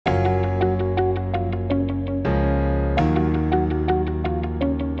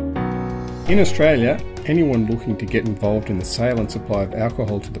In Australia, anyone looking to get involved in the sale and supply of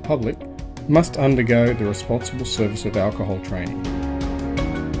alcohol to the public must undergo the Responsible Service of Alcohol training.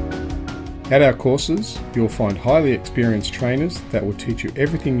 At our courses, you'll find highly experienced trainers that will teach you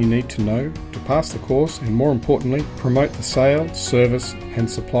everything you need to know to pass the course and, more importantly, promote the sale, service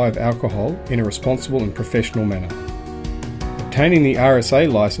and supply of alcohol in a responsible and professional manner. Obtaining the RSA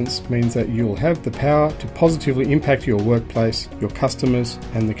licence means that you'll have the power to positively impact your workplace, your customers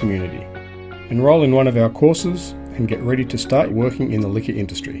and the community. Enrol in one of our courses and get ready to start working in the liquor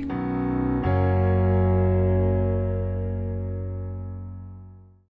industry.